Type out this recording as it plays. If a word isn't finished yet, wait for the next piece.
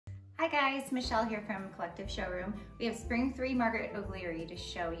Hi guys, Michelle here from Collective Showroom. We have Spring 3 Margaret O'Leary to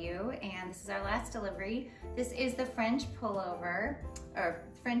show you, and this is our last delivery. This is the French pullover, or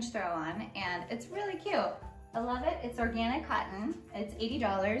French throw-on, and it's really cute. I love it. It's organic cotton. It's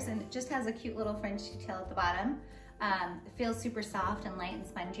 $80, and it just has a cute little French detail at the bottom. It feels super soft and light and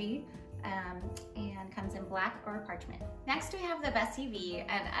spongy, and comes in black or parchment. Next we have the Bessie V,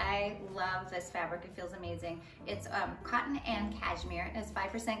 and I love this fabric. It feels amazing. It's cotton and cashmere. It's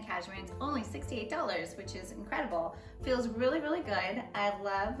 5% cashmere. It's only $68, which is incredible. Feels really, really good. I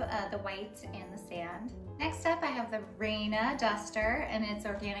love the white and the sand. Next up I have the Raina duster, and it's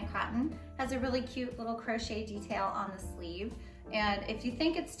organic cotton. Has a really cute little crochet detail on the sleeve. And if you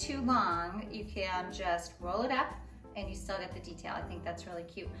think it's too long, you can just roll it up and you still get the detail. I think that's really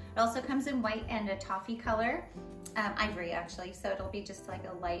cute. It also comes in white and a toffee color, ivory actually, so it'll be just like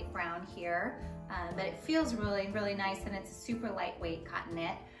a light brown here, but it feels really, really nice, and it's a super lightweight cotton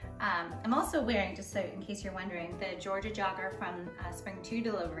knit. I'm also wearing, just so in case you're wondering, the Georgia jogger from Spring 2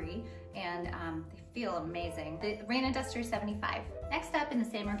 delivery, and they feel amazing. The Raina duster is $75. Next up in the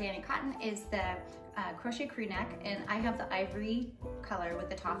same organic cotton is the crochet crew neck, and I have the ivory color with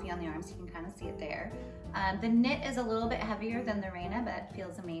the toffee on the arm, so you can kind of see it there. The knit is a little bit heavier than the Raina, but it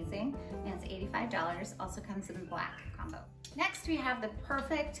feels amazing, and it's $85. Also comes in black combo. Next we have the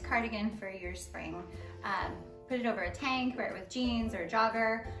perfect cardigan for your spring. Put it over a tank, wear it with jeans or a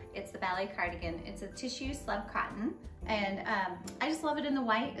jogger. It's the ballet cardigan. It's a tissue slub cotton, and I just love it in the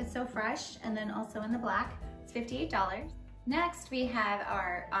white. It's so fresh, and then also in the black. It's $58. Next we have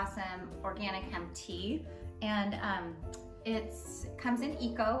our awesome organic hemp tee, and it comes in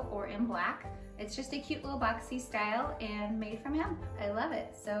eco or in black. It's just a cute little boxy style and made from hemp. I love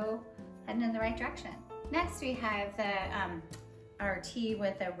it, so heading in the right direction. Next we have the our tee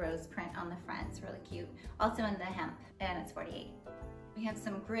with a rose print on the front. It's really cute. Also in the hemp, and it's $48. We have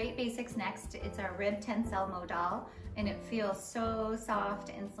some great basics next. It's our rib tencel modal, and it feels so soft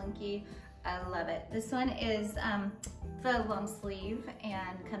and slinky. I love it. This one is the long sleeve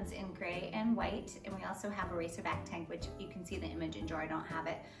and comes in gray and white, and we also have a racerback tank, which you can see the image in drawer. I don't have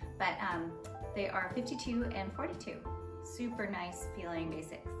it, but they are $52 and $42. Super nice feeling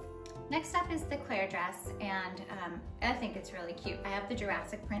basics. Next up is the Claire dress, and I think it's really cute. I have the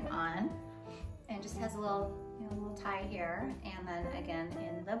Jurassic print on, and just has a little, little tie here, and then again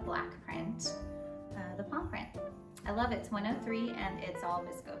in the black print, the palm print. I love it. It's 103 and it's all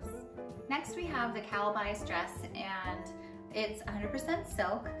viscose. Next we have the Cowboys dress, and it's 100%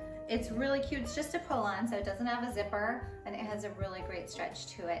 silk. It's really cute. It's just a pull-on, so it doesn't have a zipper, and it has a really great stretch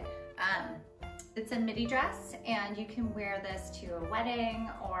to it. It's a midi dress, and you can wear this to a wedding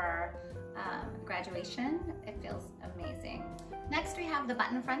or graduation. It feels amazing. Next we have the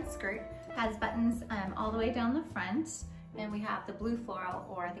button front skirt. Has buttons all the way down the front, and we have the blue floral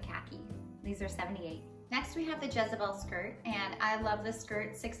or the khaki. These are $78. Next we have the Jezebel skirt, and I love this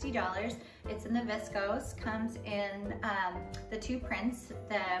skirt, $60. It's in the viscose, comes in the two prints,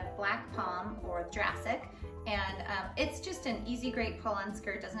 the black palm or Jurassic, and it's just an easy, great pull-on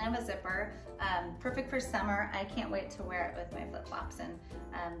skirt, doesn't have a zipper, perfect for summer. I can't wait to wear it with my flip-flops and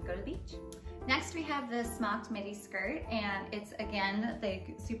go to the beach. Next we have the smocked midi skirt, and it's again the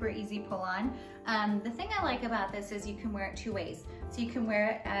super easy pull-on. The thing I like about this is you can wear it two ways. So you can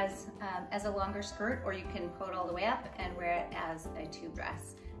wear it as a longer skirt, or you can pull it all the way up and wear it as a tube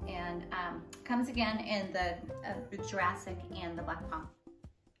dress. And comes again in the Jurassic and the black palm.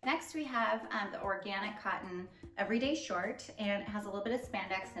 Next we have the organic cotton everyday short, and it has a little bit of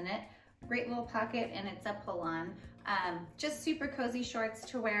spandex in it. Great little pocket, and it's a pull-on. Just super cozy shorts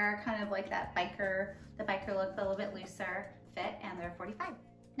to wear, kind of like that the biker look, but a little bit looser fit, and they're $45.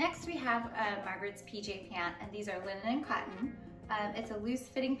 Next we have Margaret's PJ pant, and these are linen and cotton. It's a loose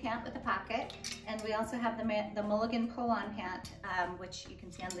fitting pant with a pocket, and we also have the Mulligan pull-on pant, which you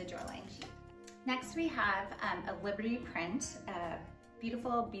can see on the drawline sheet. Next we have a Liberty print,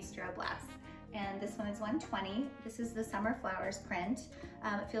 beautiful bistro blouse. And this one is $120. This is the Summer Flowers print.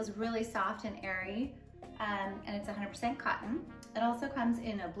 It feels really soft and airy, and it's 100% cotton. It also comes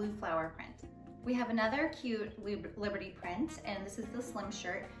in a blue flower print. We have another cute Liberty print, and this is the slim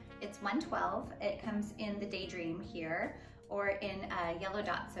shirt. It's $112. It comes in the Daydream here, or in yellow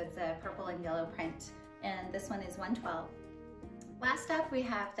dots, so it's a purple and yellow print. And this one is $112. Last up, we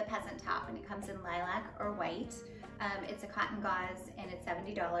have the peasant top, and it comes in lilac or white. It's a cotton gauze, and it's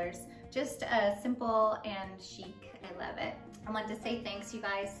 $70. Just simple and chic. I love it. I wanted to say thanks, you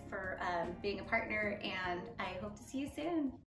guys, for being a partner, and I hope to see you soon.